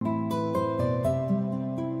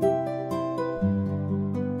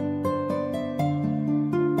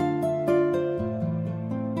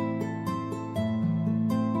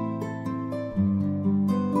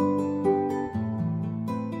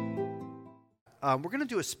We're going to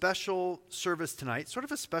do a special service tonight, sort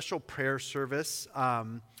of a special prayer service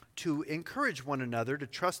to encourage one another to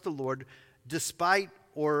trust the Lord despite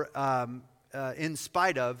or in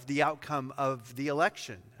spite of the outcome of the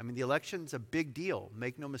election. I mean, the election's a big deal.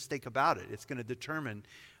 Make no mistake about it. It's going to determine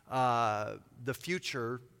the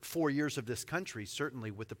future 4 years of this country, certainly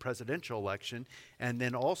with the presidential election, and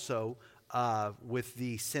then also with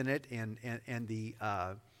the Senate and the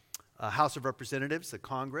House of Representatives, the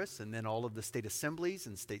Congress, and then all of the state assemblies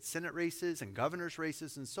and state Senate races and governor's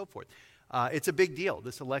races and so forth. It's a big deal.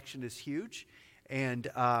 This election is huge, and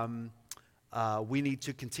we need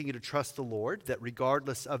to continue to trust the Lord that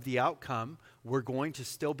regardless of the outcome, we're going to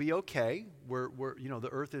still be okay. The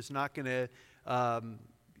earth is not going to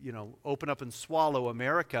open up and swallow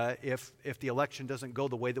America if the election doesn't go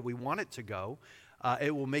the way that we want it to go.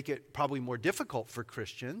 It will make it probably more difficult for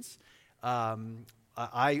Christians.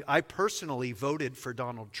 I personally voted for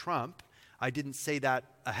Donald Trump. I didn't say that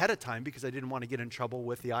ahead of time because I didn't want to get in trouble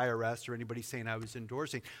with the IRS or anybody saying I was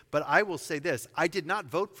endorsing. But I will say this, I did not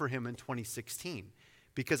vote for him in 2016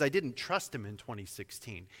 because I didn't trust him in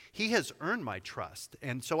 2016. He has earned my trust.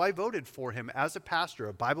 And so I voted for him as a pastor,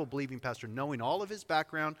 a Bible-believing pastor, knowing all of his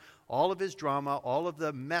background, all of his drama, all of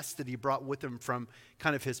the mess that he brought with him from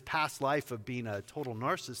kind of his past life of being a total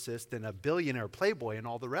narcissist and a billionaire playboy and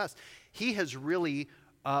all the rest. He has really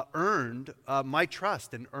earned my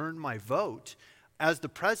trust and earned my vote as the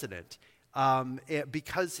president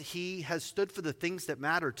because he has stood for the things that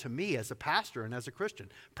matter to me as a pastor and as a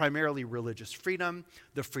Christian, primarily religious freedom,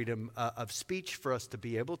 the freedom of speech for us to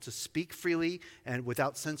be able to speak freely and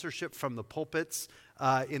without censorship from the pulpits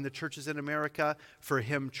in the churches in America, for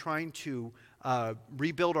him trying to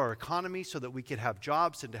rebuild our economy so that we could have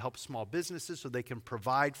jobs and to help small businesses so they can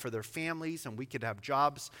provide for their families and we could have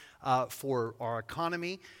jobs for our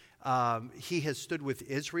economy. He has stood with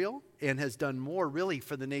Israel and has done more really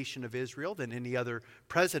for the nation of Israel than any other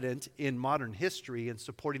president in modern history in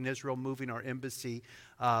supporting Israel, moving our embassy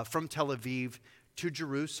from Tel Aviv to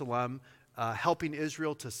Jerusalem, helping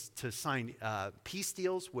Israel to sign peace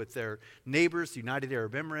deals with their neighbors, the United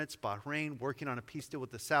Arab Emirates, Bahrain, working on a peace deal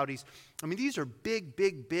with the Saudis. I mean, these are big,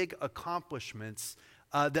 big, big accomplishments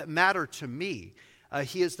that matter to me.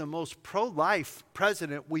 He is the most pro-life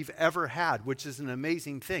president we've ever had, which is an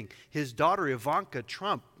amazing thing. His daughter, Ivanka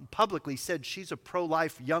Trump, publicly said she's a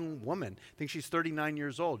pro-life young woman. I think she's 39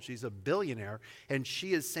 years old. She's a billionaire, and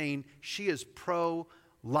she is saying she is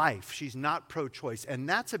pro-life. She's not pro-choice, and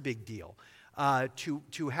that's a big deal.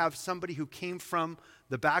 To have somebody who came from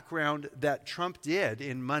the background that Trump did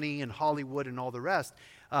in money and Hollywood and all the rest,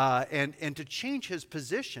 and to change his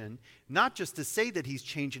position, not just to say that he's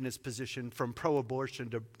changing his position from pro-abortion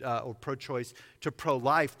to or pro-choice to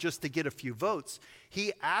pro-life just to get a few votes.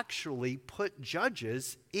 He actually put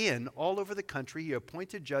judges in all over the country. He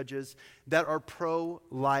appointed judges that are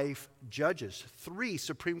pro-life judges, 3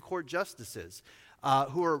 Supreme Court justices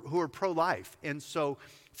who are pro-life. And so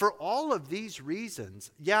for all of these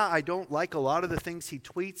reasons, yeah, I don't like a lot of the things he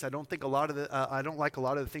tweets. I don't like a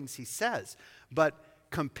lot of the things he says. But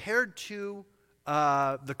compared to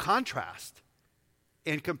the contrast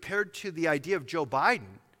and compared to the idea of Joe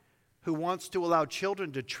Biden, who wants to allow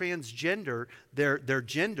children to transgender their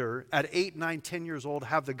gender at 8, 9, 10 years old,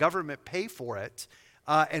 have the government pay for it,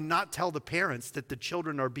 and not tell the parents that the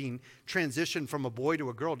children are being transitioned from a boy to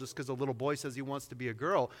a girl just because a little boy says he wants to be a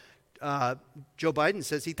girl. Joe Biden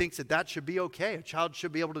says he thinks that should be okay. A child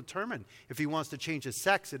should be able to determine if he wants to change his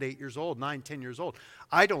sex at 8 years old, 9, 10 years old.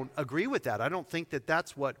 I don't agree with that. I don't think that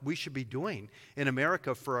that's what we should be doing in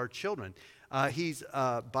America for our children.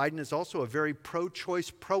 Biden is also a very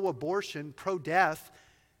pro-choice, pro-abortion, pro-death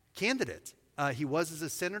candidate. He was as a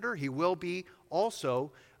senator. He will be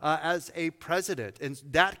also as a president, and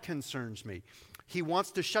that concerns me. He wants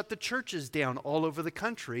to shut the churches down all over the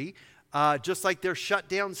country, just like they're shut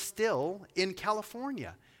down still in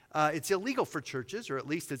California. It's illegal for churches, or at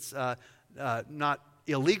least it's not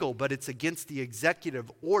illegal, but it's against the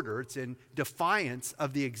executive order. It's in defiance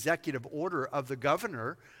of the executive order of the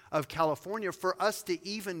governor of California for us to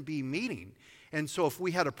even be meeting. And so if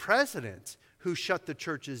we had a president who shut the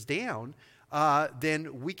churches down,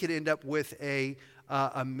 then we could end up with a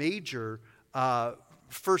major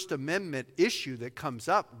First Amendment issue that comes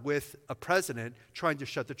up with a president trying to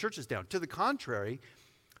shut the churches down. To the contrary,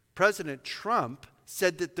 President Trump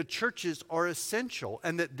said that the churches are essential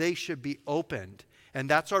and that they should be opened. And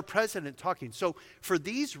that's our president talking. So for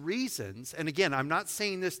these reasons, and again, I'm not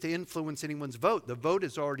saying this to influence anyone's vote. The vote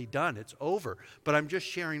is already done. It's over. But I'm just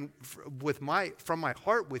sharing from my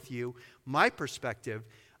heart with you, my perspective.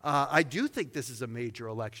 I do think this is a major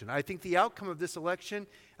election. I think the outcome of this election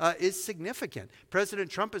is significant. President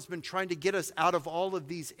Trump has been trying to get us out of all of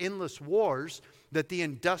these endless wars that the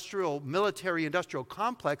military-industrial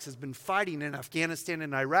complex has been fighting in Afghanistan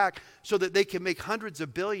and Iraq so that they can make hundreds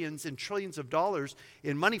of billions and trillions of dollars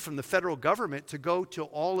in money from the federal government to go to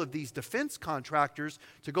all of these defense contractors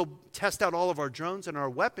to go test out all of our drones and our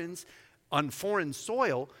weapons on foreign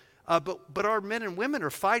soil. But our men and women are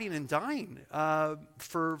fighting and dying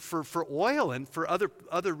for oil and for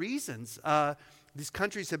other reasons. These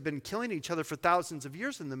countries have been killing each other for thousands of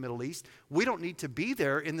years in the Middle East. We don't need to be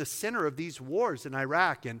there in the center of these wars in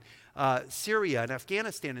Iraq and Syria and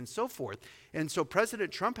Afghanistan and so forth. And so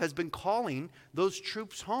President Trump has been calling those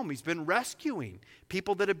troops home. He's been rescuing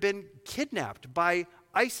people that have been kidnapped by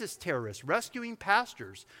ISIS terrorists, rescuing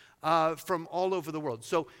pastors from all over the world.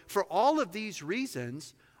 So for all of these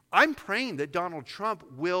reasons, I'm praying that Donald Trump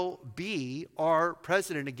will be our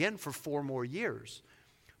president again for 4 more years.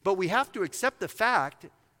 But we have to accept the fact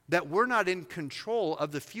that we're not in control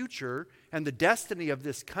of the future and the destiny of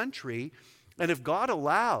this country. And if God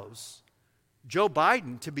allows Joe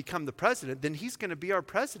Biden to become the president, then he's going to be our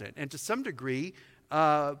president. And to some degree,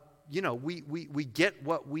 we get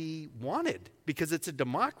what we wanted because it's a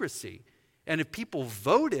democracy. And if people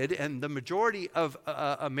voted and the majority of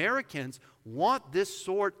Americans want this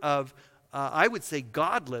sort of, I would say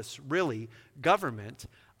godless, really, government,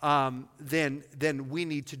 then we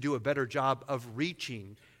need to do a better job of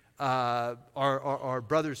reaching our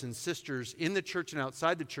brothers and sisters in the church and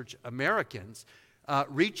outside the church, Americans,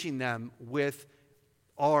 reaching them with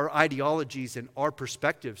our ideologies and our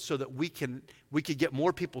perspectives so that we could get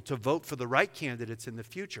more people to vote for the right candidates in the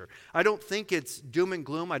future. I don't think it's doom and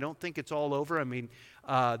gloom. I don't think it's all over. I mean,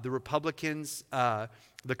 the Republicans,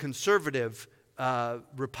 the conservative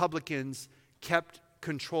Republicans kept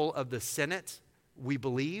control of the Senate, we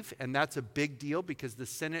believe, and that's a big deal because the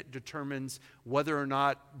Senate determines whether or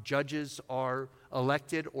not judges are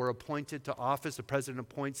elected or appointed to office. The president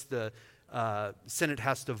appoints, the Senate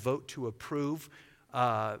has to vote to approve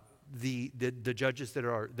the judges that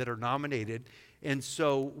are nominated. And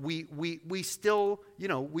so we still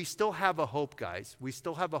have a hope, guys. We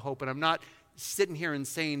still have a hope. And I'm not sitting here and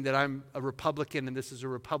saying that I'm a Republican and this is a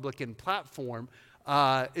Republican platform.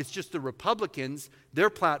 It's just the Republicans, their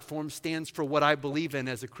platform stands for what I believe in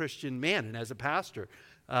as a Christian man and as a pastor.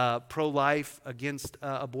 Pro-life, against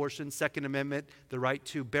abortion, Second Amendment, the right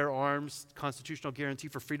to bear arms, constitutional guarantee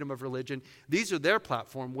for freedom of religion. These are their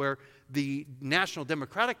platform, where the National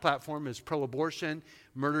Democratic platform is pro-abortion,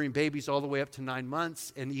 murdering babies all the way up to 9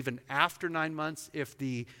 months, and even after 9 months, if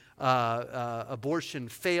the abortion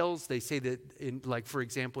fails, they say that, for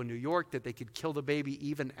example, in New York, that they could kill the baby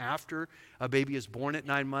even after a baby is born at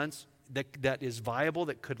 9 months, that is viable,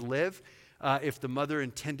 that could live. If the mother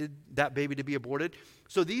intended that baby to be aborted.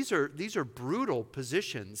 So these are brutal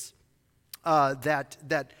positions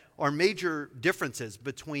that are major differences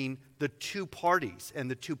between the two parties and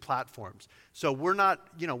the two platforms. So we're not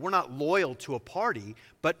loyal to a party,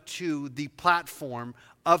 but to the platform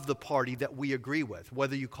of the party that we agree with,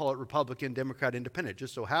 whether you call it Republican, Democrat, Independent. It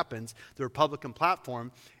just so happens the Republican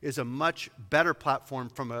platform is a much better platform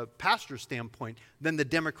from a pastor standpoint than the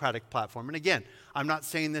Democratic platform. And again, I'm not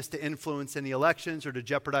saying this to influence any elections or to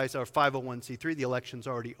jeopardize our 501c3. The election's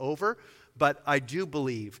already over. But I do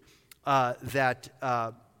believe that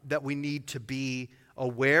we need to be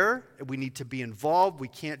aware, we need to be involved. We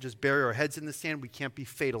can't just bury our heads in the sand. We can't be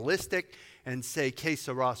fatalistic and say, que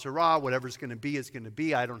sera, sera, whatever's going to be is going to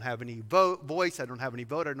be. I don't have any voice, I don't have any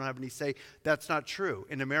vote, I don't have any say. That's not true.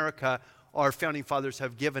 In America, our founding fathers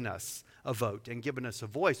have given us a vote and given us a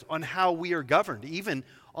voice on how we are governed, even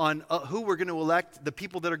on who we're going to elect, the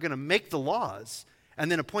people that are going to make the laws, and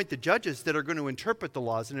then appoint the judges that are going to interpret the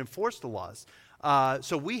laws and enforce the laws.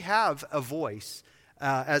 So we have a voice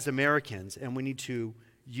as Americans, and we need to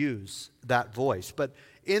use that voice. But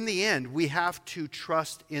in the end, we have to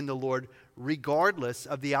trust in the Lord regardless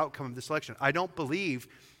of the outcome of this election. I don't believe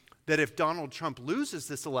that if Donald Trump loses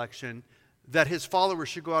this election, that his followers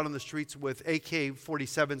should go out on the streets with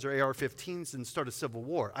AK-47s or AR-15s and start a civil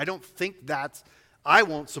war. I don't think I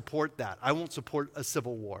won't support that. I won't support a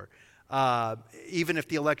civil war. Even if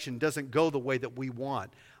the election doesn't go the way that we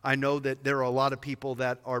want. I know that there are a lot of people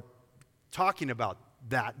that are talking about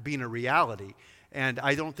that being a reality. And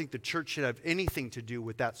I don't think the church should have anything to do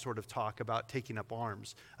with that sort of talk about taking up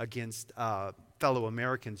arms against fellow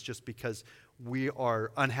Americans just because we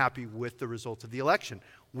are unhappy with the results of the election.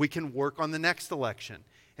 We can work on the next election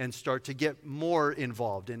and start to get more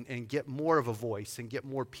involved and get more of a voice and get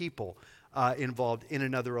more people involved in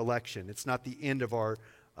another election. It's not the end of our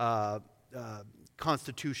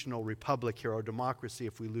constitutional republic here, or democracy,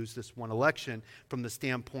 if we lose this one election from the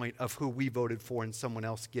standpoint of who we voted for and someone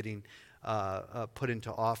else getting put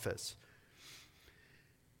into office.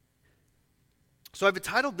 So I've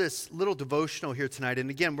entitled this little devotional here tonight, and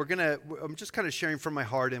again, I'm just kind of sharing from my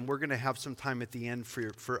heart, and we're going to have some time at the end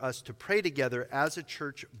for us to pray together as a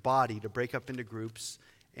church body, to break up into groups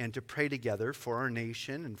and to pray together for our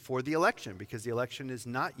nation and for the election, because the election is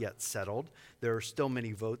not yet settled. There are still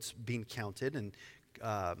many votes being counted and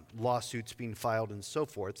lawsuits being filed and so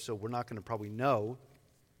forth, so we're not going to probably know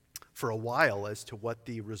for a while as to what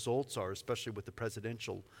the results are, especially with the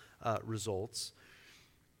presidential results.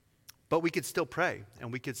 But we could still pray,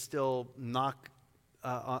 and we could still knock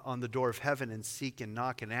on the door of heaven and seek and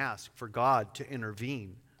knock and ask for God to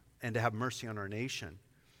intervene and to have mercy on our nation.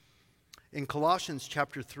 In Colossians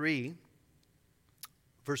chapter 3,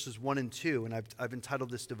 verses 1 and 2, and I've entitled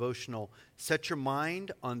this devotional, Set Your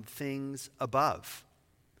Mind on Things Above.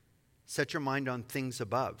 Set your mind on things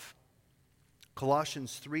above.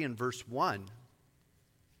 Colossians 3 and verse 1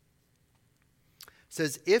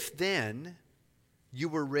 says, If then you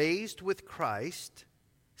were raised with Christ,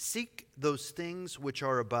 seek those things which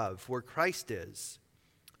are above, where Christ is,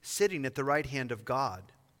 sitting at the right hand of God.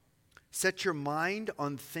 Set your mind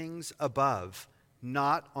on things above,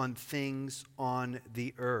 not on things on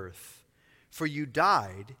the earth. For you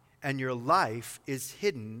died, and your life is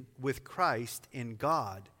hidden with Christ in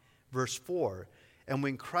God. Verse 4, and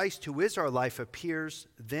when Christ, who is our life, appears,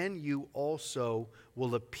 then you also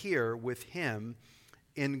will appear with him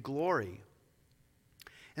in glory.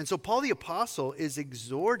 And so Paul the Apostle is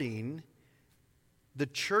exhorting the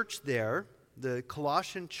church there, the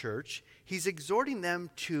Colossian church. He's exhorting them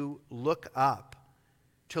to look up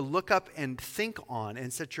and think on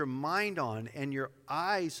and set your mind on and your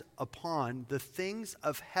eyes upon the things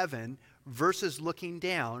of heaven versus looking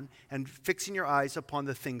down and fixing your eyes upon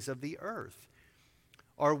the things of the earth.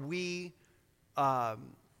 Are we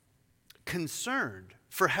concerned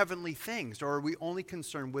for heavenly things, or are we only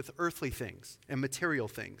concerned with earthly things and material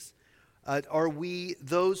things? Are we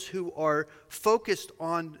those who are focused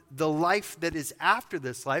on the life that is after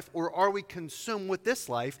this life, or are we consumed with this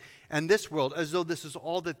life and this world as though this is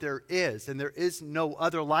all that there is and there is no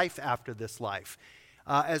other life after this life?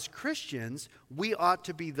 As Christians, we ought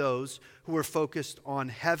to be those who are focused on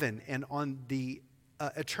heaven and on the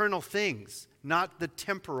eternal things, not the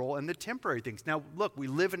temporal and the temporary things. Now, look, we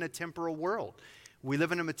live in a temporal world. We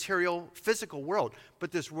live in a material, physical world,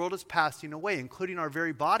 but this world is passing away, including our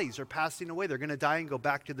very bodies are passing away. They're going to die and go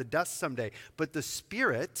back to the dust someday. But the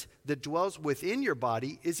spirit that dwells within your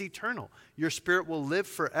body is eternal. Your spirit will live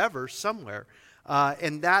forever somewhere.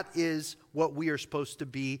 And that is what we are supposed to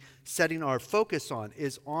be setting our focus on,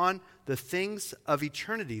 is on the things of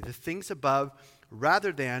eternity, the things above,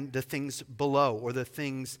 rather than the things below, or the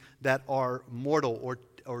things that are mortal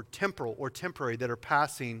or temporal or temporary that are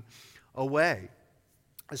passing away.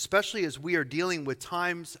 Especially as we are dealing with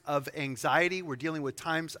times of anxiety, we're dealing with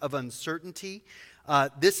times of uncertainty.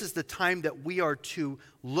 This is the time that we are to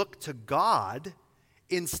look to God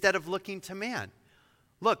instead of looking to man.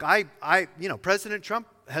 Look, President Trump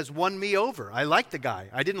has won me over. I like the guy.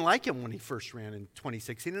 I didn't like him when he first ran in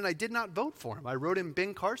 2016, and I did not vote for him. I wrote in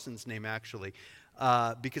Ben Carson's name, actually,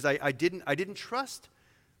 because I didn't trust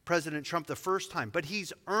President Trump the first time. But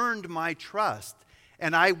he's earned my trust.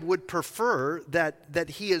 And I would prefer that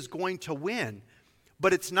he is going to win.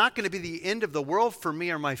 But it's not going to be the end of the world for me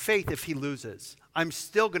or my faith if he loses. I'm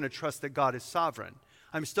still going to trust that God is sovereign.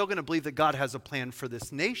 I'm still going to believe that God has a plan for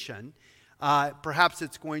this nation. Perhaps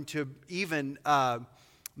it's going to even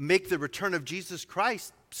make the return of Jesus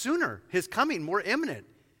Christ sooner, his coming more imminent.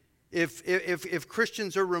 If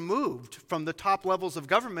Christians are removed from the top levels of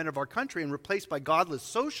government of our country and replaced by godless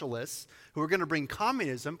socialists who are going to bring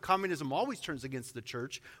communism always turns against the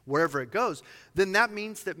church wherever it goes, then that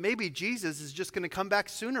means that maybe Jesus is just going to come back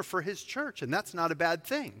sooner for his church, and that's not a bad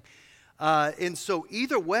thing. And so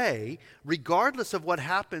either way, regardless of what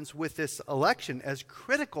happens with this election, as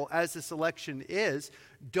critical as this election is,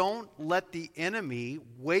 don't let the enemy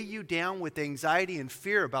weigh you down with anxiety and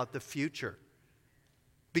fear about the future.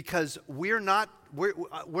 Because we're not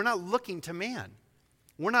looking to man.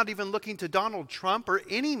 We're not even looking to Donald Trump or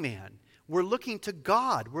any man. We're looking to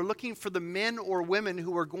God. We're looking for the men or women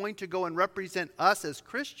who are going to go and represent us as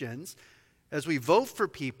Christians as we vote for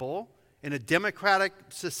people in a democratic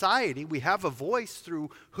society. We have a voice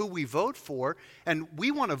through who we vote for, and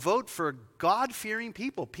we want to vote for God-fearing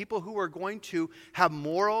people who are going to have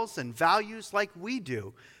morals and values like we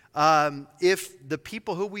do. If the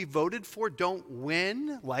people who we voted for don't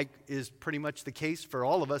win, like is pretty much the case for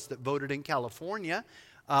all of us that voted in California,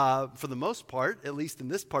 for the most part, at least in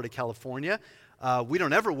this part of California. We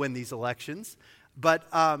don't ever win these elections. But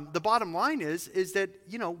the bottom line is that,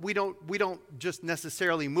 we don't just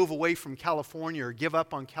necessarily move away from California or give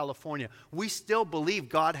up on California. We still believe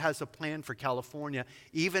God has a plan for California,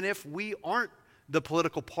 even if we aren't the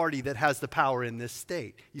political party that has the power in this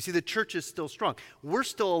state. You see, the church is still strong. We're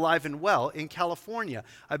still alive and well in California.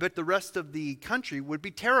 I bet the rest of the country would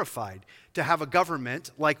be terrified to have a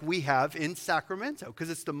government like we have in Sacramento, because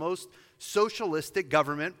it's the most socialistic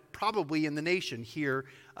government probably in the nation here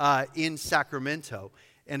in Sacramento.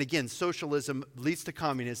 And again, socialism leads to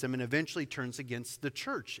communism and eventually turns against the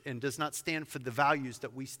church and does not stand for the values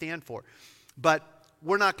that we stand for. But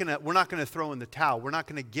we're not gonna throw in the towel. We're not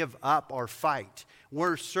gonna give up our fight.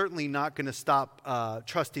 We're certainly not gonna stop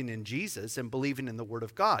trusting in Jesus and believing in the Word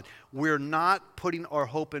of God. We're not putting our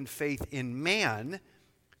hope and faith in man.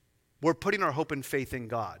 We're putting our hope and faith in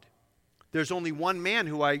God. There's only one man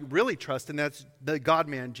who I really trust, and that's the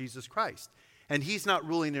God-man, Jesus Christ. And he's not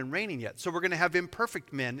ruling and reigning yet. So we're going to have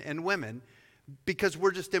imperfect men and women because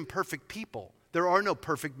we're just imperfect people. There are no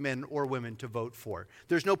perfect men or women to vote for.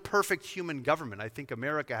 There's no perfect human government. I think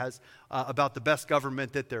America has about the best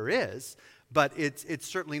government that there is, but it's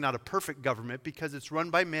certainly not a perfect government because it's run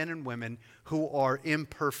by men and women who are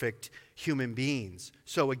imperfect human beings.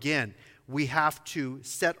 So again, we have to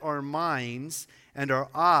set our minds and our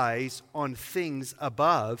eyes on things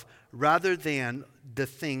above rather than the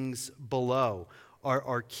things below.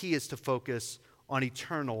 Our key is to focus on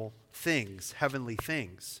eternal things, heavenly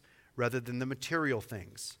things, rather than the material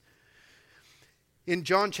things. In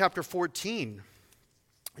John chapter 14,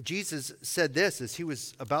 Jesus said this as he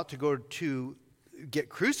was about to go to get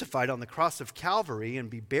crucified on the cross of Calvary and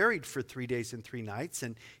be buried for 3 days and 3 nights.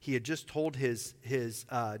 And he had just told his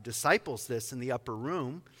disciples this in the upper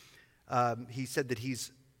room. He said that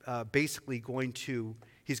he's basically going to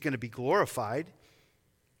be glorified.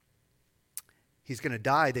 He's going to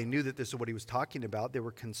die. They knew that this is what he was talking about. They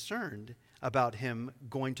were concerned about him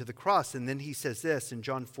going to the cross. And then he says this in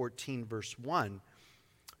John 14, verse 1.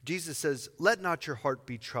 Jesus says, "Let not your heart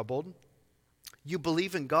be troubled. You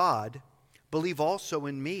believe in God, believe also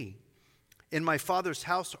in me. In my Father's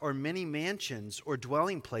house are many mansions or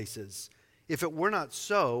dwelling places. If it were not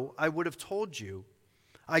so, I would have told you.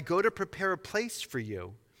 I go to prepare a place for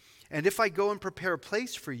you. And if I go and prepare a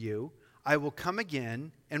place for you, I will come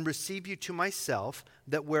again and receive you to myself,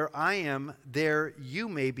 that where I am, there you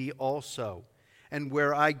may be also. And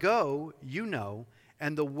where I go, you know,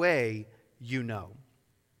 and the way you know."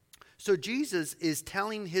 So Jesus is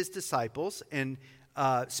telling his disciples and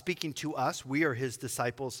speaking to us. We are his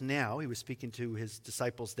disciples now. He was speaking to his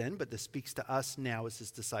disciples then, but this speaks to us now as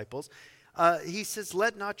his disciples. He says,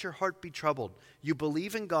 "Let not your heart be troubled. You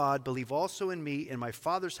believe in God, believe also in me. In my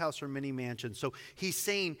Father's house are many mansions." So he's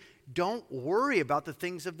saying, don't worry about the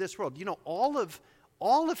things of this world. You know, all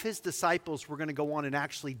of his disciples were going to go on and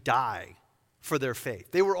actually die for their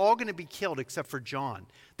faith. They were all going to be killed except for John.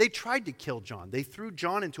 They tried to kill John. They threw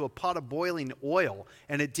John into a pot of boiling oil,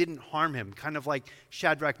 and it didn't harm him. Kind of like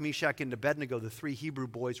Shadrach, Meshach, and Abednego, the 3 Hebrew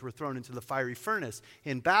boys were thrown into the fiery furnace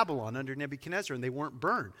in Babylon under Nebuchadnezzar, and they weren't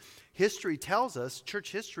burned. History tells us,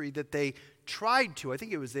 church history, that they tried to, I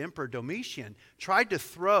think it was the Emperor Domitian, tried to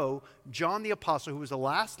throw John the Apostle, who was the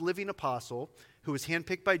last living apostle, who was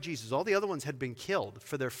handpicked by Jesus. All the other ones had been killed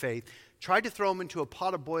for their faith. Tried to throw him into a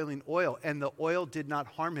pot of boiling oil, and the oil did not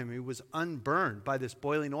harm him. He was unburned by this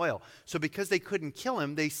boiling oil. So because they couldn't kill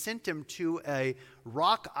him, they sent him to a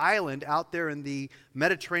rock island out there in the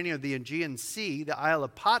Mediterranean or the Aegean Sea, the Isle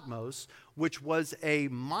of Patmos, which was a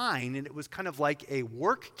mine, and it was kind of like a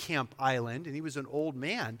work camp island, and he was an old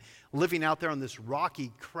man living out there on this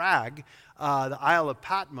rocky crag, the Isle of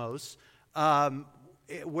Patmos,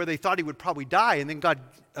 where they thought he would probably die. And then God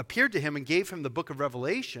appeared to him and gave him the book of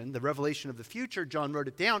Revelation, the revelation of the future. John wrote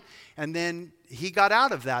it down, and then he got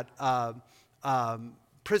out of that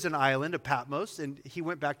prison island of Patmos, and he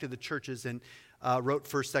went back to the churches and wrote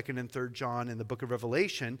 1st, 2nd, and 3rd John in the book of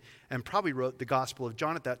Revelation, and probably wrote the Gospel of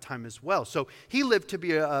John at that time as well. So he lived to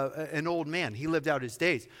be an old man. He lived out his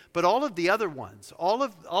days. But all of the other ones, all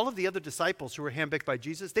of the other disciples who were handpicked by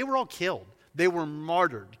Jesus, they were all killed. They were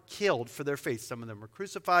martyred, killed for their faith. Some of them were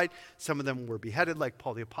crucified. Some of them were beheaded, like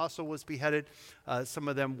Paul the Apostle was beheaded. Some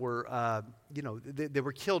of them were, they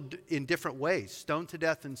were killed in different ways, stoned to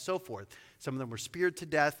death and so forth. Some of them were speared to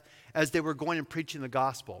death as they were going and preaching the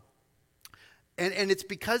gospel. And it's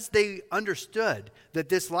because they understood that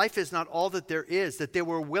this life is not all that there is, that they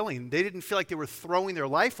were willing. They didn't feel like they were throwing their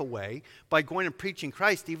life away by going and preaching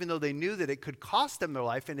Christ, even though they knew that it could cost them their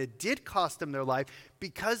life, and it did cost them their life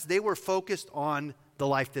because they were focused on the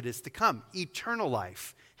life that is to come, eternal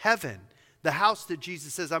life, heaven, the house that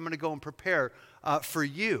Jesus says, I'm going to go and prepare for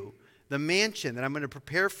you, the mansion that I'm going to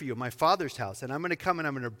prepare for you, my Father's house, and I'm going to come and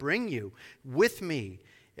I'm going to bring you with me.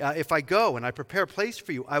 If I go and I prepare a place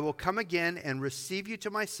for you, I will come again and receive you to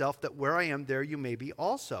myself, that where I am, there you may be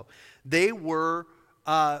also. They were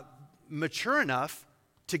mature enough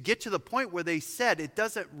to get to the point where they said, it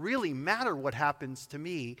doesn't really matter what happens to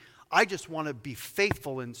me. I just want to be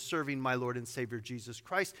faithful in serving my Lord and Savior Jesus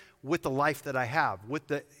Christ with the life that I have, with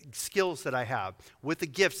the skills that I have, with the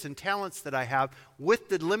gifts and talents that I have, with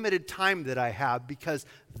the limited time that I have, because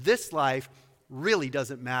this life really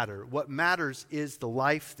doesn't matter. What matters is the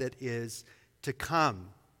life that is to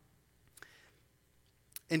come.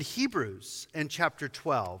 In Hebrews, in chapter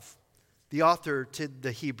 12, the author to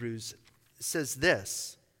the Hebrews says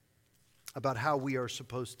this about how we are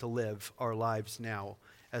supposed to live our lives now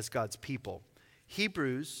as God's people.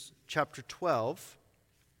 Hebrews chapter 12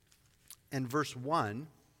 and verse 1.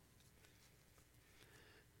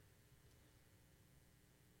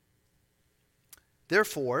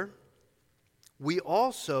 Therefore, we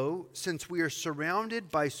also, since we are surrounded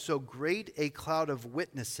by so great a cloud of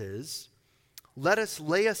witnesses, let us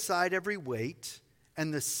lay aside every weight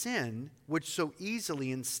and the sin which so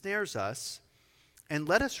easily ensnares us, and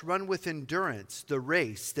let us run with endurance the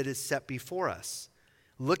race that is set before us,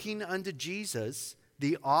 looking unto Jesus,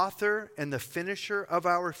 the author and the finisher of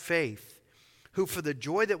our faith, who for the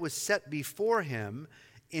joy that was set before him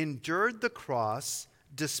endured the cross,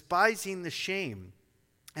 despising the shame,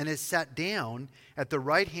 and is sat down at the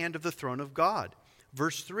right hand of the throne of God.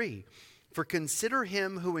 Verse 3, for consider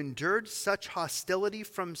him who endured such hostility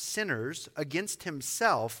from sinners against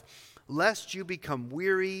himself, lest you become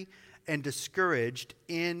weary and discouraged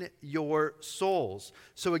in your souls.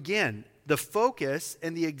 So again, the focus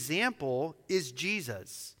and the example is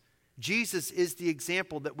Jesus. Jesus is the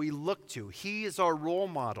example that we look to. He is our role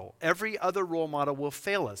model. Every other role model will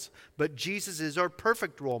fail us, but Jesus is our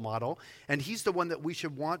perfect role model, and he's the one that we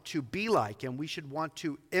should want to be like, and we should want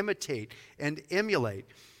to imitate and emulate.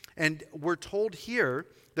 And we're told here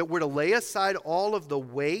that we're to lay aside all of the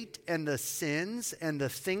weight and the sins and the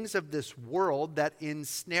things of this world that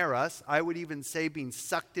ensnare us. I would even say being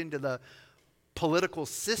sucked into the political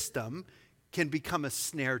system can become a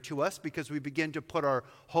snare to us, because we begin to put our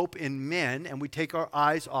hope in men and we take our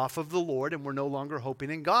eyes off of the Lord, and we're no longer hoping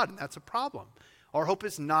in God, and that's a problem. Our hope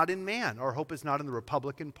is not in man. Our hope is not in the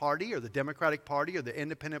Republican Party or the Democratic Party or the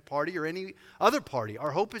Independent Party or any other party.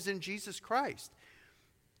 Our hope is in Jesus Christ.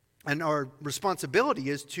 And our responsibility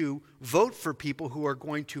is to vote for people who are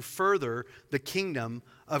going to further the kingdom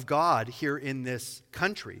of God here in this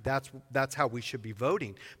country. That's how we should be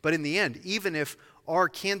voting. But in the end, even if our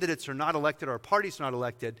candidates are not elected, our party's not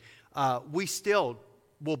elected, we still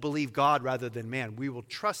will believe God rather than man. We will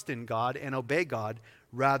trust in God and obey God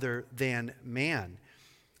rather than man.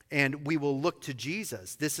 And we will look to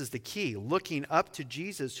Jesus. This is the key, looking up to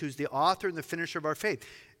Jesus, who's the author and the finisher of our faith,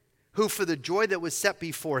 who for the joy that was set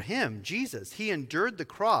before him, Jesus, he endured the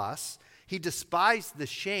cross. He despised the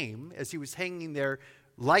shame as he was hanging there,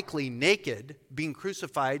 likely naked, being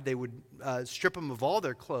crucified. They would strip him of all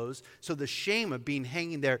their clothes. So the shame of being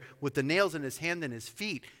hanging there with the nails in his hand and his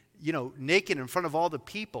feet, naked in front of all the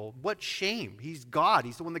people. What shame. He's God.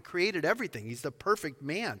 He's the one that created everything. He's the perfect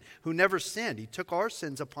man who never sinned. He took our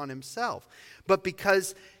sins upon himself. But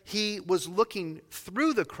because he was looking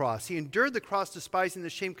through the cross, he endured the cross, despising the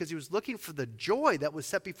shame, because he was looking for the joy that was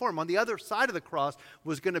set before him. On the other side of the cross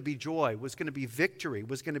was going to be joy, was going to be victory,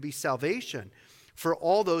 was going to be salvation for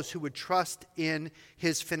all those who would trust in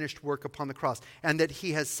his finished work upon the cross, and that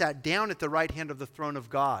he has sat down at the right hand of the throne of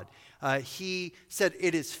God. He said,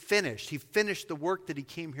 it is finished. He finished the work that he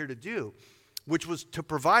came here to do, which was to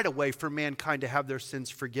provide a way for mankind to have their sins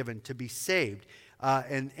forgiven, to be saved,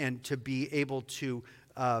 and to be able to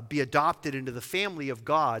be adopted into the family of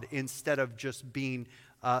God, instead of just being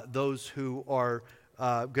those who are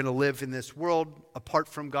going to live in this world apart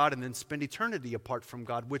from God and then spend eternity apart from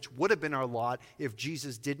God, which would have been our lot if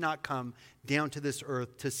Jesus did not come down to this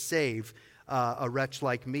earth to save a wretch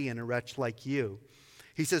like me and a wretch like you.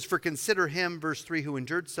 He says, for consider him, verse 3, who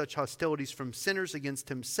endured such hostilities from sinners against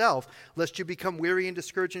himself, lest you become weary and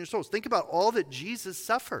discouraged in your souls. Think about all that Jesus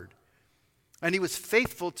suffered. And he was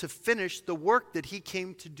faithful to finish the work that he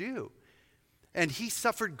came to do. And he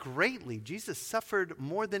suffered greatly. Jesus suffered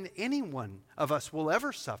more than any one of us will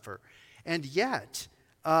ever suffer. And yet,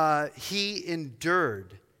 he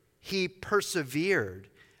endured. He persevered.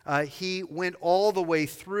 He went all the way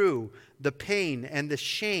through the pain and the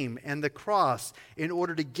shame and the cross in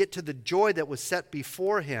order to get to the joy that was set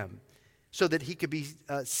before him. so that he could be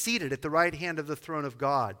seated at the right hand of the throne of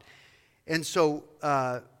God. And so,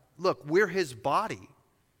 look, we're his body.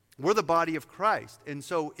 We're the body of Christ. And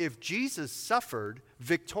so if Jesus suffered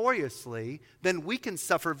victoriously, then we can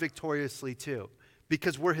suffer victoriously too,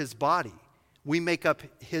 because we're his body. We make up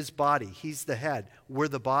his body. He's the head. We're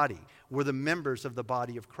the body. We're the members of the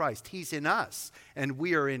body of Christ. He's in us, and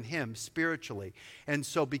we are in him spiritually. And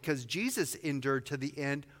so because Jesus endured to the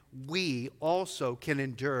end, we also can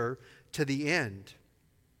endure to the end.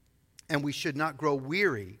 And we should not grow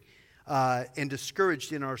weary and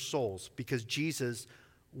discouraged in our souls, because Jesus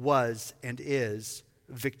was and is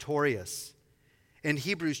victorious. In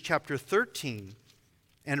Hebrews chapter 13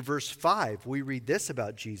 and verse 5, we read this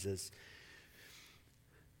about Jesus.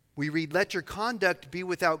 We read, "Let your conduct be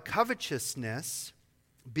without covetousness.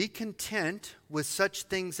 Be content with such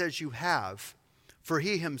things as you have. For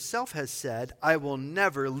he himself has said, I will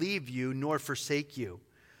never leave you nor forsake you.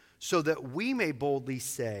 So that we may boldly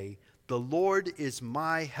say, the Lord is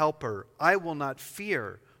my helper. I will not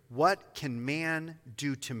fear. What can man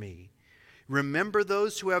do to me? Remember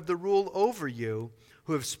those who have the rule over you,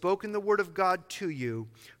 who have spoken the word of God to you,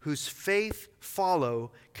 whose faith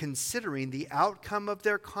follow, considering the outcome of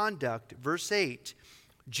their conduct." Verse 8,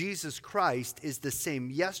 Jesus Christ is the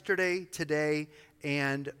same yesterday, today,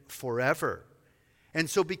 and forever. And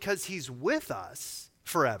so because he's with us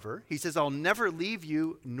forever, he says, I'll never leave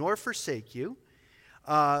you nor forsake you,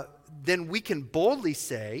 then we can boldly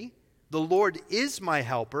say, the Lord is my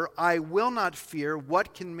helper. I will not fear.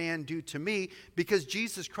 What can man do to me? Because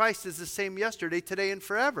Jesus Christ is the same yesterday, today, and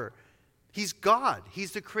forever. He's God.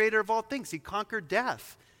 He's the creator of all things. He conquered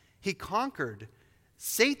death. He conquered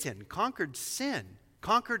Satan, conquered sin,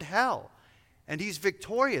 conquered hell. And he's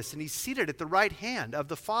victorious, and he's seated at the right hand of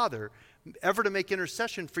the Father, ever to make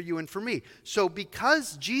intercession for you and for me. So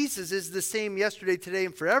because Jesus is the same yesterday, today,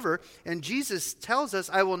 and forever, and Jesus tells us,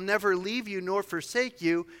 I will never leave you nor forsake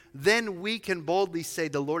you, then we can boldly say,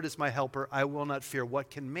 the Lord is my helper. I will not fear.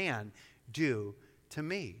 What can man do to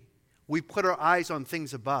me? We put our eyes on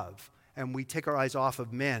things above, and we take our eyes off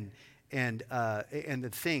of men and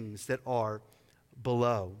the things that are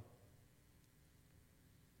below.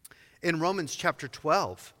 In Romans chapter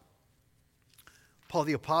 12, Paul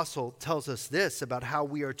the Apostle tells us this about how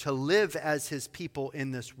we are to live as his people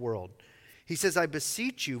in this world. He says, I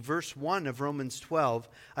beseech you, verse 1 of Romans 12,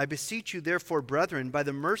 I beseech you therefore, brethren, by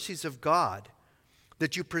the mercies of God,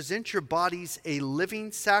 that you present your bodies a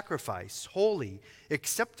living sacrifice, holy,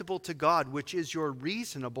 acceptable to God, which is your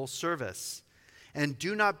reasonable service. And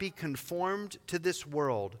do not be conformed to this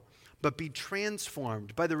world, but be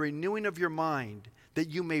transformed by the renewing of your mind, that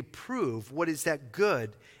you may prove what is that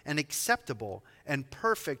good and acceptable and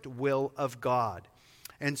perfect will of God.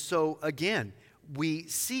 And so, again, we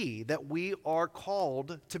see that we are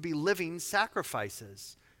called to be living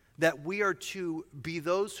sacrifices, that we are to be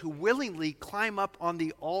those who willingly climb up on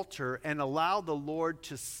the altar and allow the Lord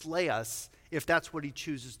to slay us if that's what he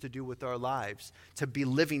chooses to do with our lives, to be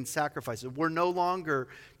living sacrifices. We're no longer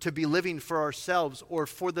to be living for ourselves or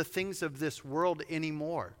for the things of this world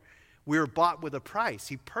anymore. We were bought with a price.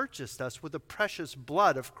 He purchased us with the precious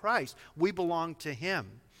blood of Christ. We belong to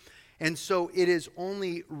him. And so it is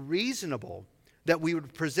only reasonable that we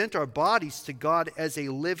would present our bodies to God as a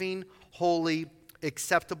living, holy,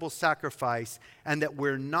 acceptable sacrifice, and that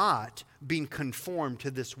we're not being conformed to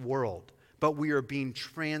this world, but we are being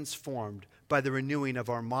transformed by the renewing of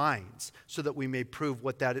our minds, so that we may prove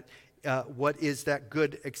what is that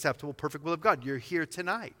good, acceptable, perfect will of God. You're here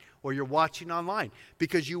tonight, or you're watching online,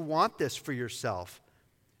 because you want this for yourself.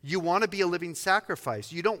 You want to be a living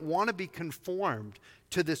sacrifice. You don't want to be conformed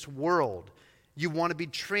to this world. You want to be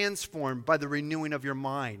transformed by the renewing of your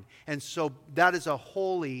mind. And so that is a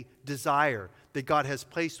holy desire that God has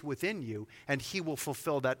placed within you, and he will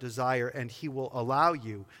fulfill that desire, and he will allow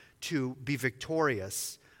you to be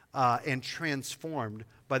victorious and transformed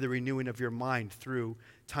by the renewing of your mind through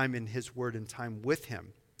time in his word and time with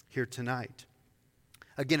him here tonight.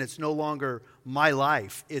 Again, it's no longer my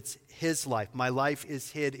life, it's his life. My life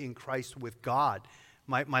is hid in Christ with God.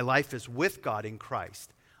 My life is with God in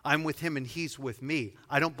Christ. I'm with him and he's with me.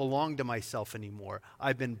 I don't belong to myself anymore.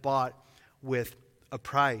 I've been bought with a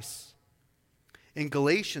price. In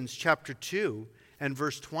Galatians chapter 2 and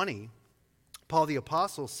verse 20, Paul the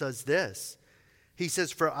Apostle says this. He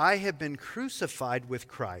says, "For I have been crucified with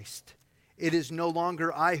Christ. It is no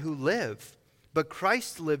longer I who live, but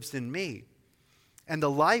Christ lives in me. And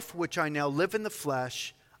the life which I now live in the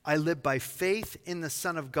flesh, I live by faith in the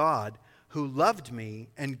Son of God, who loved me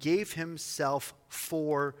and gave himself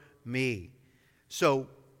for me." So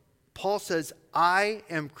Paul says, I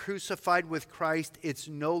am crucified with Christ. It's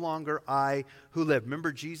no longer I who live.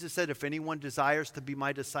 Remember, Jesus said, if anyone desires to be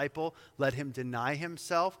my disciple, let him deny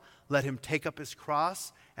himself, let him take up his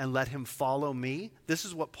cross, and let him follow me. This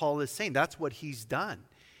is what Paul is saying. That's what he's done.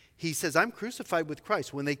 He says, I'm crucified with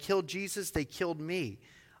Christ. When they killed Jesus, they killed me.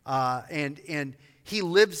 And he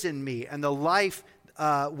lives in me. And the life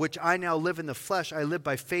which I now live in the flesh, I live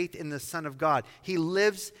by faith in the Son of God. He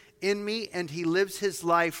lives in me, and he lives his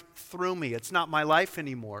life through me. It's not my life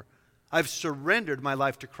anymore. I've surrendered my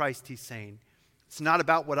life to Christ, he's saying. It's not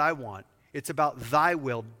about what I want. It's about thy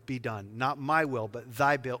will be done. Not my will, but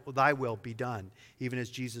thy will be done. Even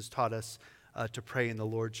as Jesus taught us to pray in the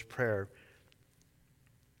Lord's Prayer.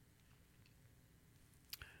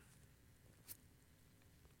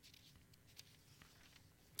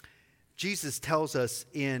 Jesus tells us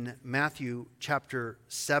in Matthew chapter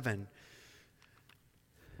 7,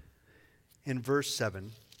 in verse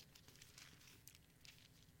 7,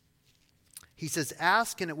 he says,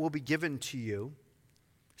 ask and it will be given to you.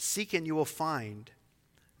 Seek and you will find.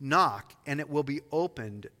 Knock and it will be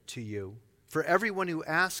opened to you. For everyone who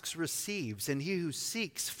asks receives, and he who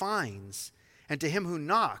seeks finds. And to him who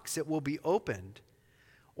knocks it will be opened.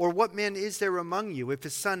 Or what man is there among you, if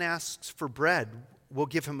his son asks for bread, will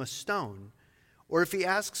give him a stone? Or if he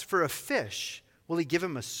asks for a fish, will he give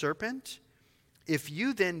him a serpent? If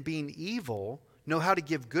you then, being evil, know how to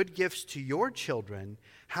give good gifts to your children,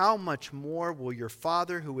 how much more will your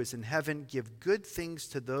Father who is in heaven give good things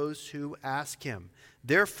to those who ask him?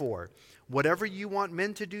 Therefore, whatever you want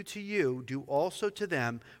men to do to you, do also to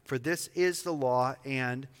them, for this is the law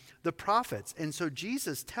and the prophets. And so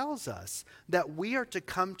Jesus tells us that we are to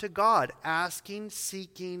come to God asking,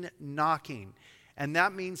 seeking, knocking. And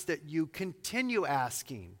that means that you continue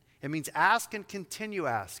asking. It means ask and continue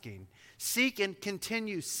asking. Seek and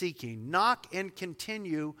continue seeking. Knock and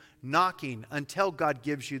continue knocking until God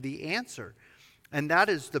gives you the answer. And that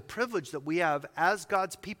is the privilege that we have as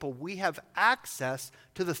God's people. We have access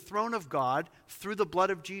to the throne of God through the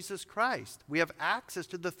blood of Jesus Christ. We have access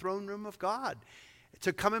to the throne room of God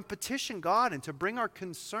to come and petition God and to bring our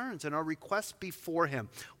concerns and our requests before him.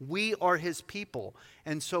 We are his people.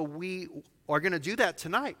 And so we are going to do that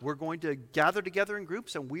tonight. We're going to gather together in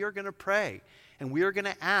groups and we are going to pray. And we are going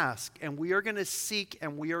to ask, and we are going to seek,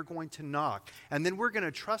 and we are going to knock. And then we're going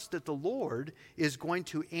to trust that the Lord is going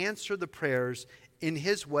to answer the prayers in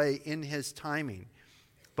his way, in his timing.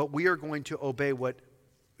 But we are going to obey what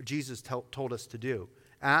Jesus told us to do.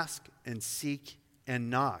 Ask and seek and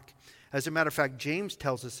knock. As a matter of fact, James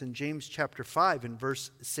tells us in James chapter 5 in verse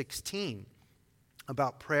 16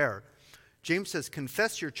 about prayer. James says,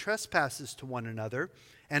 confess your trespasses to one another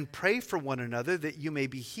and pray for one another that you may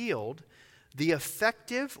be healed. The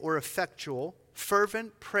effective or effectual,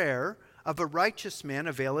 fervent prayer of a righteous man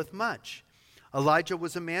availeth much. Elijah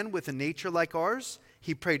was a man with a nature like ours.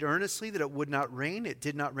 He prayed earnestly that it would not rain. It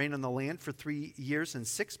did not rain on the land for 3 years and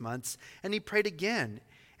 6 months. And he prayed again.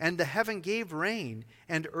 And the heaven gave rain,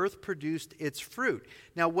 and earth produced its fruit.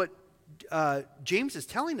 Now what James is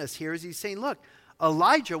telling us here is he's saying, look,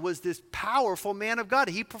 Elijah was this powerful man of God.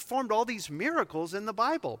 He performed all these miracles in the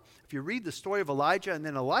Bible. If you read the story of Elijah and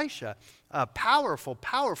then Elisha, a powerful,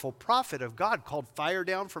 powerful prophet of God called fire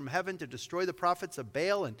down from heaven to destroy the prophets of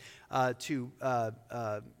Baal and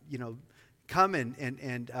come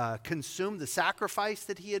and consume the sacrifice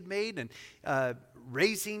that he had made and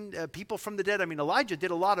raising people from the dead. I mean, Elijah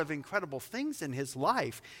did a lot of incredible things in his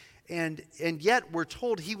life. And yet we're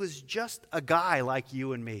told he was just a guy like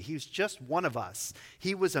you and me. He was just one of us.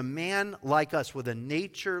 He was a man like us with a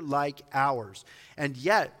nature like ours. And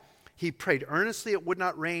yet he prayed earnestly it would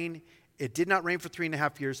not rain. It did not rain for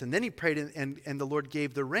 3.5 years. And then he prayed and the Lord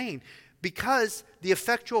gave the rain. Because the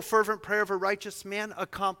effectual fervent prayer of a righteous man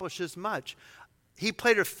accomplishes much. He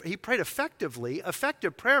prayed effectively.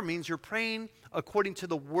 Effective prayer means you're praying according to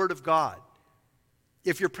the Word of God.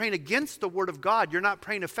 If you're praying against the Word of God, you're not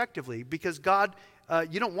praying effectively because God,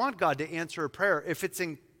 you don't want God to answer a prayer if it's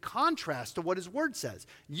in contrast to what His Word says.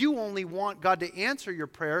 You only want God to answer your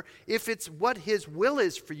prayer if it's what His will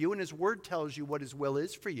is for you and His Word tells you what His will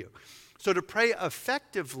is for you. So to pray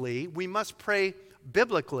effectively, we must pray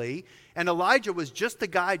biblically. And Elijah was just a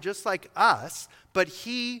guy just like us, but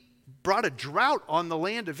he brought a drought on the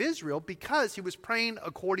land of Israel because he was praying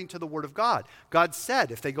according to the Word of God. God said,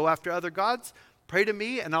 if they go after other gods, pray to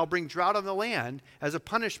me and I'll bring drought on the land as a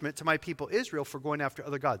punishment to my people Israel for going after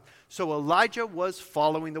other gods. So Elijah was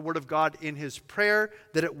following the Word of God in his prayer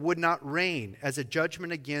that it would not rain as a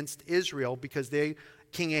judgment against Israel because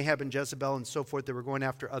King Ahab and Jezebel and so forth, they were going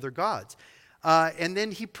after other gods. And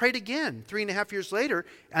then he prayed again 3.5 years later,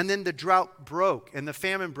 and then the drought broke and the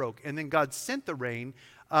famine broke, and then God sent the rain.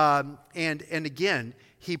 And again,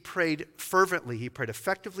 he prayed fervently. He prayed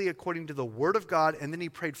effectively according to the word of God, and then he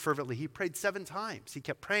prayed fervently. He prayed 7 times. He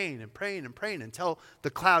kept praying and praying and praying until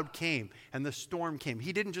the cloud came and the storm came.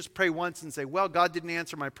 He didn't just pray once and say, well, God didn't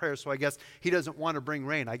answer my prayer, so I guess he doesn't want to bring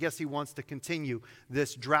rain. I guess he wants to continue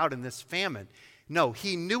this drought and this famine. No,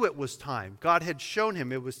 he knew it was time. God had shown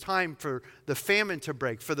him it was time for the famine to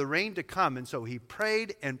break, for the rain to come. And so he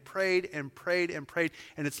prayed and prayed and prayed and prayed.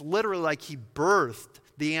 And it's literally like he birthed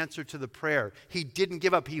the answer to the prayer. He didn't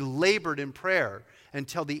give up. He labored in prayer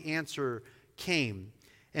until the answer came.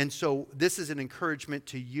 And so this is an encouragement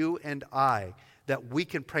to you and I that we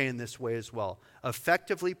can pray in this way as well.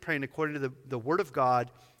 Effectively praying according to the word of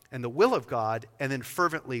God and the will of God, and then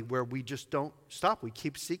fervently where we just don't stop. We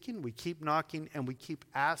keep seeking, we keep knocking, and we keep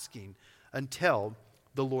asking until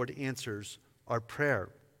the Lord answers our prayer.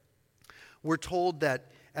 We're told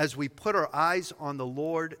that as we put our eyes on the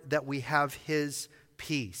Lord, that we have his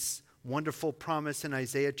peace. Wonderful promise in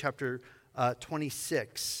Isaiah chapter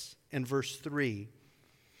 26 and verse 3.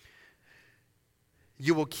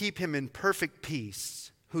 You will keep him in perfect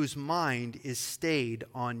peace, whose mind is stayed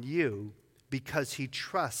on you, because he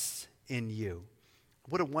trusts in you.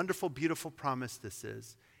 What a wonderful, beautiful promise this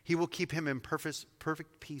is. He will keep him in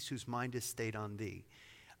perfect peace whose mind is stayed on thee.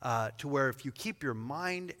 To where if you keep your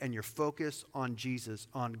mind and your focus on Jesus,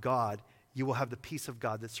 on God, you will have the peace of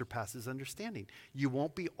God that surpasses understanding. You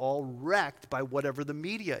won't be all wrecked by whatever the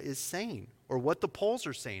media is saying, or what the polls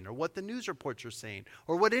are saying, or what the news reports are saying,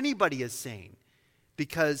 or what anybody is saying,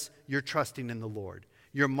 because you're trusting in the Lord.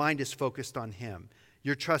 Your mind is focused on him.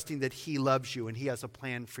 You're trusting that he loves you and he has a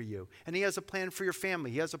plan for you. And he has a plan for your family.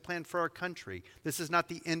 He has a plan for our country. This is not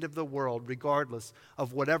the end of the world, regardless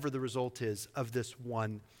of whatever the result is of this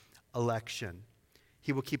one election.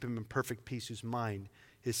 He will keep him in perfect peace whose mind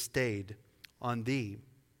is stayed on thee.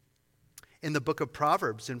 In the book of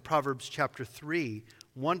Proverbs, in Proverbs chapter 3,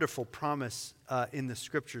 wonderful promise in the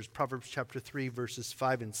scriptures, Proverbs chapter 3, verses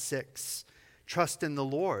 5 and 6. Trust in the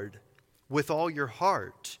Lord with all your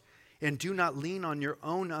heart, and do not lean on your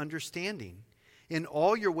own understanding. In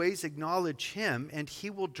all your ways acknowledge him, and he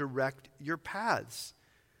will direct your paths.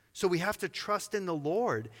 So we have to trust in the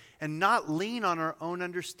Lord and not lean on our own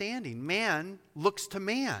understanding. Man looks to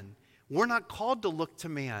man. We're not called to look to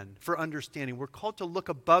man for understanding. We're called to look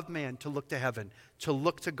above man, to look to heaven, to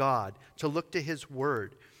look to God, to look to his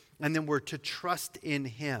word. And then we're to trust in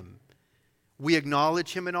him. We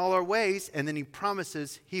acknowledge him in all our ways, and then he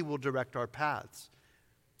promises he will direct our paths.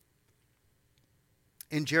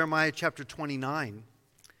 In Jeremiah chapter 29,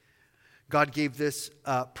 God gave this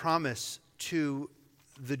promise to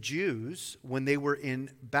the Jews when they were in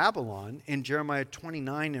Babylon. In Jeremiah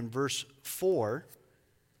 29 and verse 4,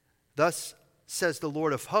 thus says the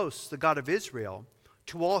Lord of hosts, the God of Israel,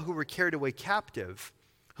 to all who were carried away captive,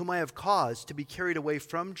 whom I have caused to be carried away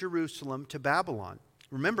from Jerusalem to Babylon.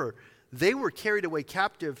 Remember, they were carried away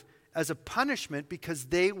captive as a punishment because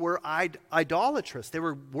they were idolatrous. They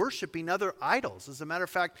were worshiping other idols. As a matter of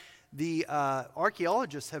fact, the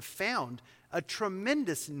archaeologists have found a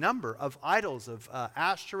tremendous number of idols of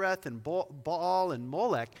Ashtoreth and Baal and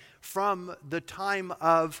Molech from the time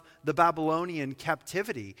of the Babylonian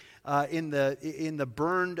captivity in the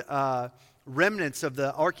burned remnants of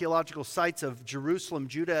the archaeological sites of Jerusalem,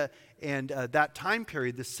 Judah, and that time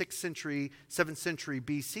period, the 6th century, 7th century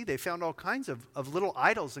BC, they found all kinds of little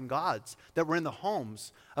idols and gods that were in the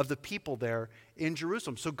homes of the people there in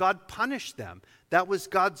Jerusalem. So God punished them. That was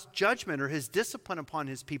God's judgment or his discipline upon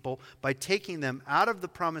his people by taking them out of the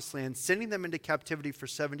promised land, sending them into captivity for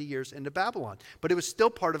 70 years into Babylon. But it was still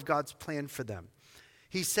part of God's plan for them.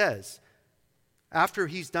 He says, after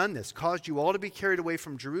he's done this, caused you all to be carried away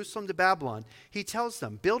from Jerusalem to Babylon, he tells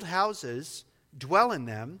them, build houses, dwell in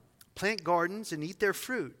them, plant gardens and eat their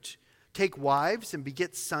fruit. Take wives and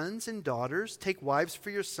beget sons and daughters. Take wives for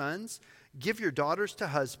your sons. Give your daughters to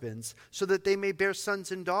husbands, so that they may bear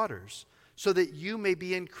sons and daughters, so that you may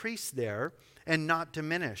be increased there and not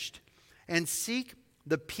diminished. And seek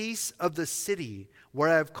the peace of the city where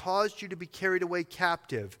I have caused you to be carried away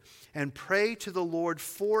captive, and pray to the Lord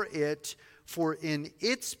for it, for in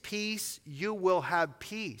its peace you will have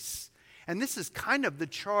peace. And this is kind of the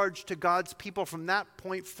charge to God's people from that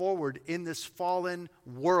point forward in this fallen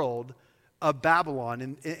world of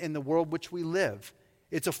Babylon, in the world which we live.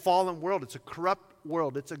 It's a fallen world. It's a corrupt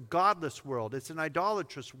world. It's a godless world. It's an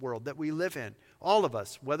idolatrous world that we live in. All of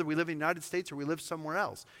us, whether we live in the United States or we live somewhere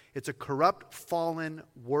else. It's a corrupt, fallen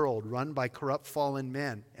world run by corrupt, fallen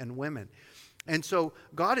men and women. And so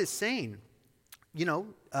God is saying,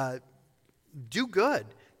 do good,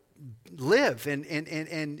 live,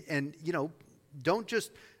 and don't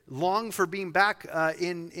just long for being back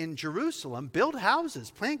in Jerusalem. Build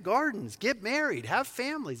houses, plant gardens, get married, have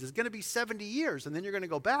families. It's going to be 70 years, and then you're going to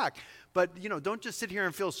go back. But, don't just sit here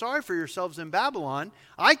and feel sorry for yourselves in Babylon.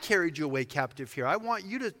 I carried you away captive here. I want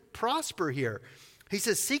you to prosper here. He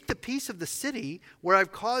says, seek the peace of the city where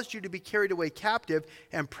I've caused you to be carried away captive,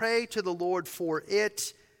 and pray to the Lord for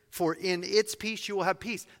it. For in its peace you will have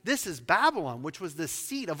peace. This is Babylon, which was the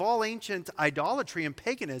seat of all ancient idolatry and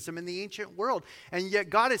paganism in the ancient world. And yet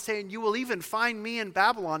God is saying, you will even find me in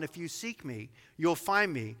Babylon if you seek me. You'll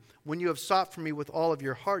find me when you have sought for me with all of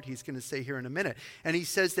your heart, he's going to say here in a minute. And he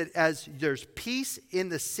says that as there's peace in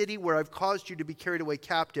the city where I've caused you to be carried away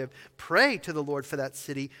captive, pray to the Lord for that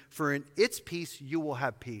city, for in its peace you will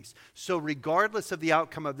have peace. So regardless of the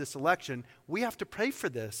outcome of this election, we have to pray for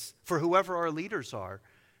this, for whoever our leaders are.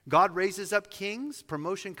 God raises up kings.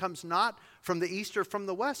 Promotion comes not from the east or from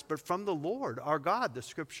the west, but from the Lord, our God, the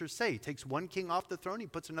scriptures say. He takes one king off the throne, he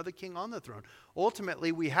puts another king on the throne.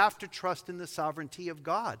 Ultimately, we have to trust in the sovereignty of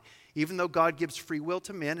God. Even though God gives free will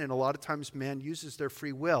to men, and a lot of times man uses their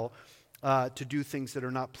free will to do things that are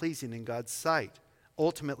not pleasing in God's sight.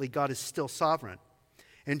 Ultimately, God is still sovereign.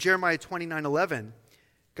 In Jeremiah 29:11,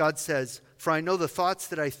 God says, for I know the thoughts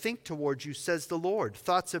that I think towards you, says the Lord,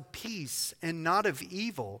 thoughts of peace and not of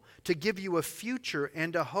evil, to give you a future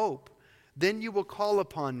and a hope. Then you will call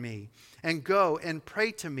upon me and go and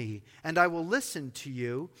pray to me, and I will listen to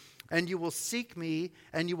you, and you will seek me,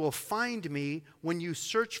 and you will find me when you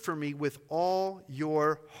search for me with all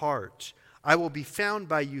your heart. I will be found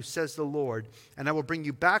by you, says the Lord, and I will bring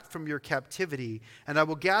you back from your captivity, and I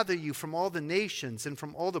will gather you from all the nations and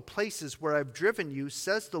from all the places where I've driven you,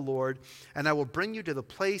 says the Lord, and I will bring you to the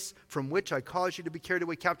place from which I caused you to be carried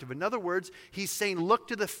away captive. In other words, he's saying, look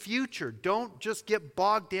to the future. Don't just get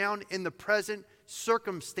bogged down in the present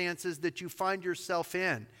circumstances that you find yourself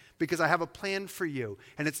in, because I have a plan for you,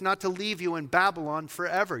 and it's not to leave you in Babylon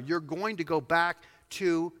forever. You're going to go back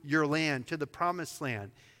to your land, to the promised land.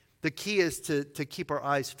 The key is to keep our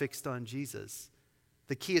eyes fixed on Jesus.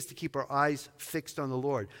 The key is to keep our eyes fixed on the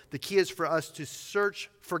Lord. The key is for us to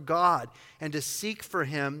search for God and to seek for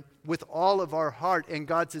him with all of our heart. And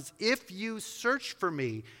God says, if you search for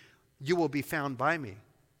me, you will be found by me.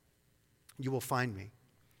 You will find me.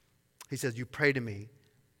 He says, you pray to me,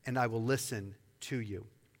 and I will listen to you.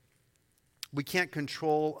 We can't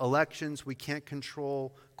control elections. We can't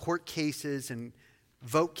control court cases and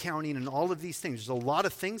vote counting and all of these things. There's a lot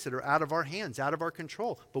of things that are out of our hands, out of our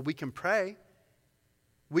control. But we can pray.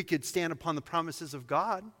 We could stand upon the promises of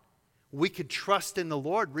God. We could trust in the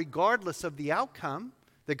Lord regardless of the outcome,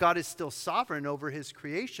 that God is still sovereign over his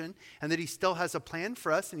creation and that he still has a plan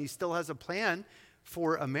for us and he still has a plan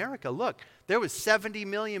for America. Look, there was 70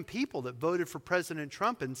 million people that voted for President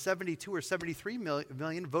Trump and 72 or 73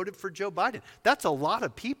 million voted for Joe Biden. That's a lot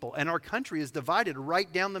of people, and our country is divided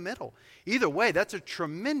right down the middle. Either way, that's a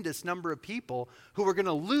tremendous number of people who are going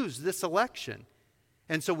to lose this election.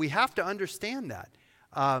 And so we have to understand that.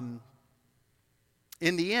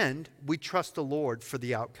 In the end, we trust the Lord for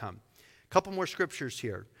the outcome. A couple more scriptures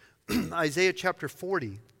here. Isaiah chapter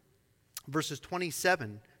 40, verses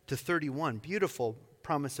 27 to 31. Beautiful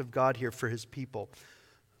promise of God here for his people.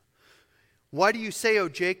 Why do you say, O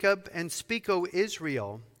Jacob, and speak, O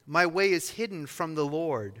Israel, my way is hidden from the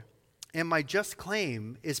Lord, and my just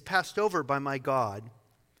claim is passed over by my God?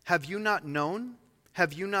 Have you not known?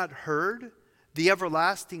 Have you not heard? The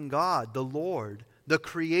everlasting God, the Lord, the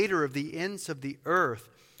creator of the ends of the earth,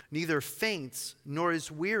 neither faints nor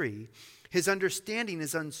is weary. His understanding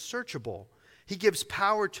is unsearchable. He gives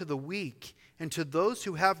power to the weak, and to those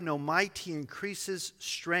who have no might he increases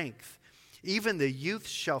strength. Even the youth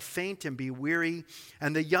shall faint and be weary,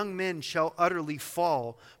 and the young men shall utterly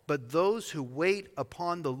fall. But those who wait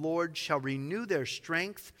upon the Lord shall renew their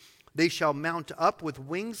strength. They shall mount up with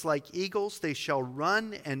wings like eagles. They shall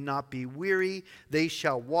run and not be weary. They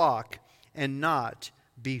shall walk and not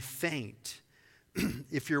be faint.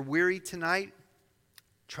 If you're weary tonight,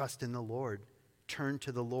 trust in the Lord. Turn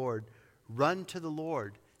to the Lord. Run to the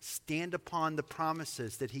Lord. Stand upon the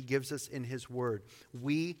promises that he gives us in his word.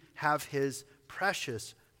 We have his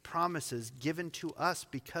precious promises given to us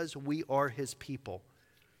because we are his people.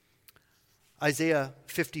 Isaiah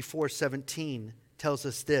 54:17 tells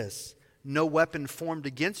us this: no weapon formed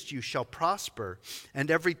against you shall prosper, and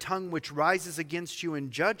every tongue which rises against you in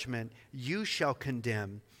judgment you shall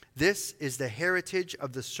condemn. This is the heritage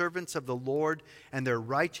of the servants of the Lord, and their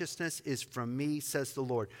righteousness is from me, says the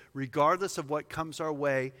Lord. Regardless of what comes our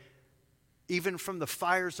way, even from the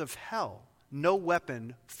fires of hell, no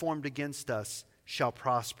weapon formed against us shall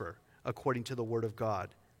prosper. according to the word of God.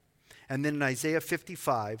 And then in Isaiah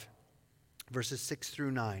 55, verses 6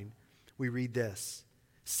 through 9, we read this: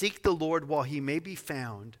 Seek the Lord while he may be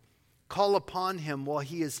found. Call upon him while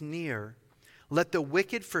he is near. Let the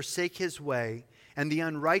wicked forsake his way, and the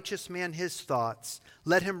unrighteous man his thoughts.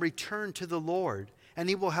 Let him return to the Lord, and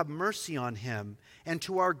he will have mercy on him, and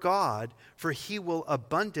to our God, for he will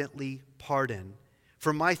abundantly pardon.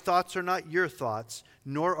 For my thoughts are not your thoughts,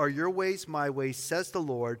 nor are your ways my ways, says the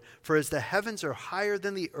Lord. For as the heavens are higher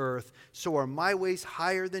than the earth, so are my ways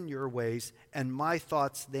higher than your ways, and my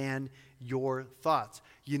thoughts than your thoughts.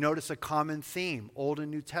 You notice a common theme, Old and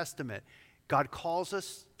New Testament. God calls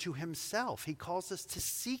us to himself. He calls us to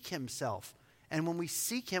seek himself. And when we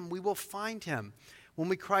seek him, we will find him. When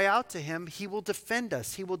we cry out to him, he will defend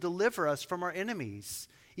us. He will deliver us from our enemies.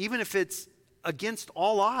 Even if it's against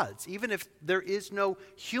all odds, even if there is no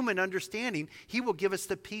human understanding, he will give us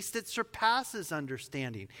the peace that surpasses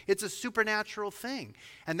understanding. It's a supernatural thing.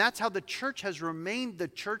 And that's how the church has remained the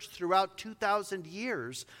church throughout 2,000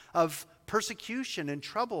 years of persecution and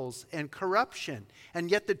troubles and corruption.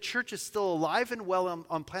 And yet the church is still alive and well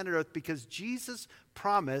on planet Earth because Jesus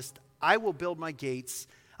promised, I will build my church,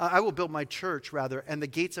 and the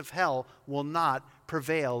gates of hell will not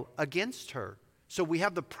prevail against her. So we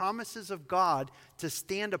have the promises of God to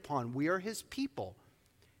stand upon. We are his people.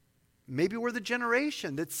 Maybe we're the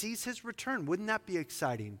generation that sees his return. Wouldn't that be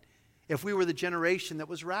exciting if we were the generation that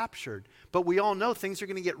was raptured? But we all know things are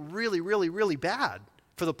going to get really, really, really bad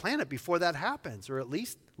for the planet before that happens, or at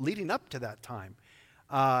least leading up to that time.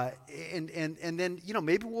 And then,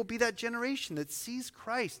 maybe we'll be that generation that sees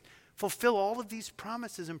Christ fulfill all of these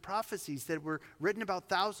promises and prophecies that were written about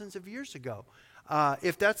thousands of years ago.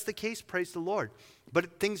 If that's the case, praise the Lord.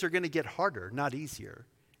 But things are going to get harder, not easier.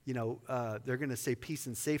 They're going to say peace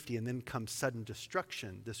and safety, and then come sudden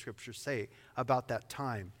destruction, the scriptures say, about that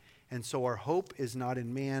time. And so our hope is not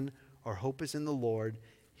in man. Our hope is in the Lord.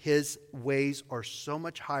 His ways are so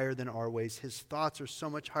much higher than our ways. His thoughts are so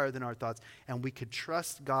much higher than our thoughts. And we could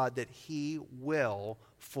trust God that he will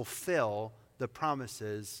fulfill the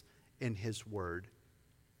promises in his word.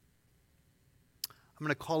 I'm going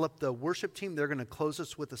to call up the worship team. They're going to close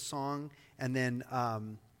us with a song, and then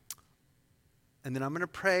I'm going to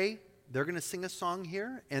pray. They're going to sing a song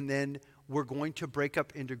here, and then we're going to break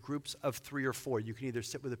up into groups of 3 or 4. You can either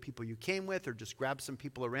sit with the people you came with, or just grab some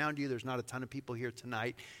people around you. There's not a ton of people here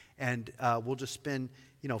tonight, and we'll just spend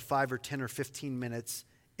 5 or 10 or 15 minutes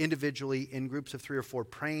individually in groups of 3 or 4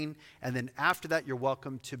 praying, and then after that, you're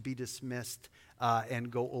welcome to be dismissed and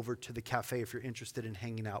go over to the cafe if you're interested in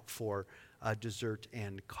hanging out for dessert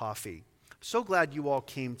and coffee. So glad you all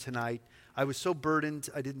came tonight. I was so burdened.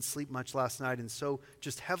 I didn't sleep much last night, and so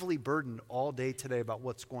just heavily burdened all day today about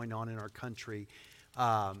what's going on in our country.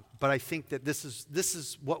 But I think that this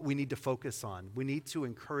is what we need to focus on. We need to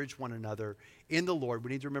encourage one another in the Lord. We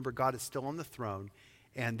need to remember God is still on the throne,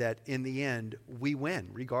 and that in the end, we win,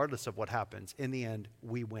 regardless of what happens. In the end,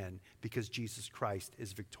 we win because Jesus Christ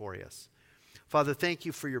is victorious. Father, thank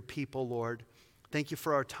you for your people, Lord. Thank you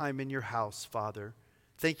for our time in your house, Father.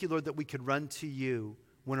 Thank you, Lord, that we could run to you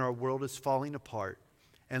when our world is falling apart.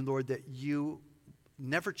 And Lord, that you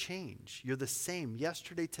never change. You're the same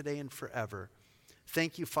yesterday, today, and forever.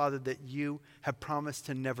 Thank you, Father, that you have promised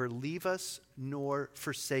to never leave us nor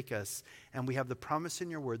forsake us. And we have the promise in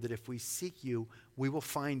your word that if we seek you, we will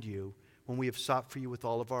find you when we have sought for you with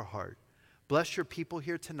all of our heart. Bless your people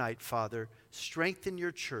here tonight, Father. Strengthen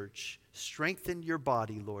your church. Strengthen your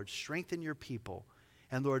body, Lord. Strengthen your people.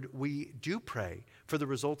 And Lord, we do pray for the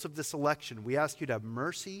results of this election. We ask you to have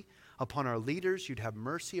mercy upon our leaders. You'd have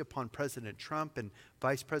mercy upon President Trump and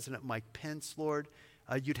Vice President Mike Pence, Lord.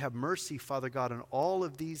 You'd have mercy, Father God, on all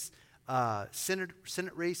of these Senate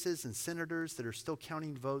races and senators that are still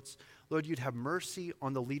counting votes. Lord, you'd have mercy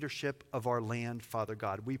on the leadership of our land, Father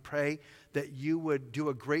God. We pray that you would do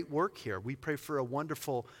a great work here. We pray for a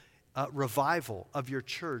wonderful revival of your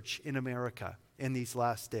church in America in these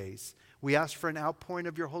last days. We ask for an outpouring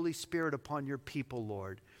of your Holy Spirit upon your people,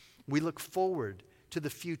 Lord. We look forward to the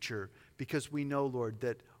future because we know, Lord,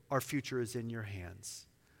 that our future is in your hands.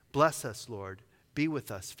 Bless us, Lord. Be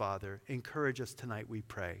with us, Father. Encourage us tonight, we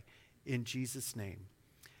pray. In Jesus' name,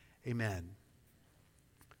 amen.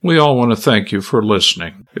 We all want to thank you for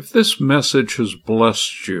listening. If this message has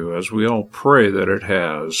blessed you, as we all pray that it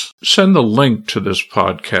has, send the link to this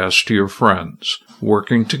podcast to your friends.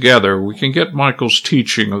 Working together, we can get Michael's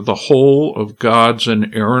teaching of the whole of God's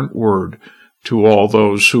inerrant word to all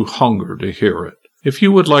those who hunger to hear it. If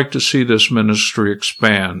you would like to see this ministry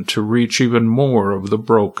expand to reach even more of the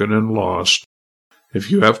broken and lost, if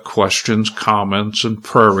you have questions, comments, and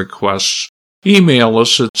prayer requests, Email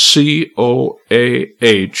us at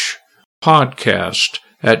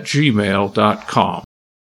coahpodcast@gmail.com.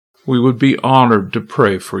 We would be honored to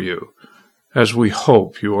pray for you, as we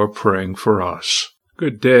hope you are praying for us.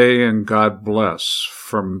 Good day and God bless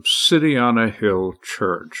from City on a Hill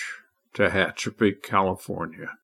Church, Tehachapi, California.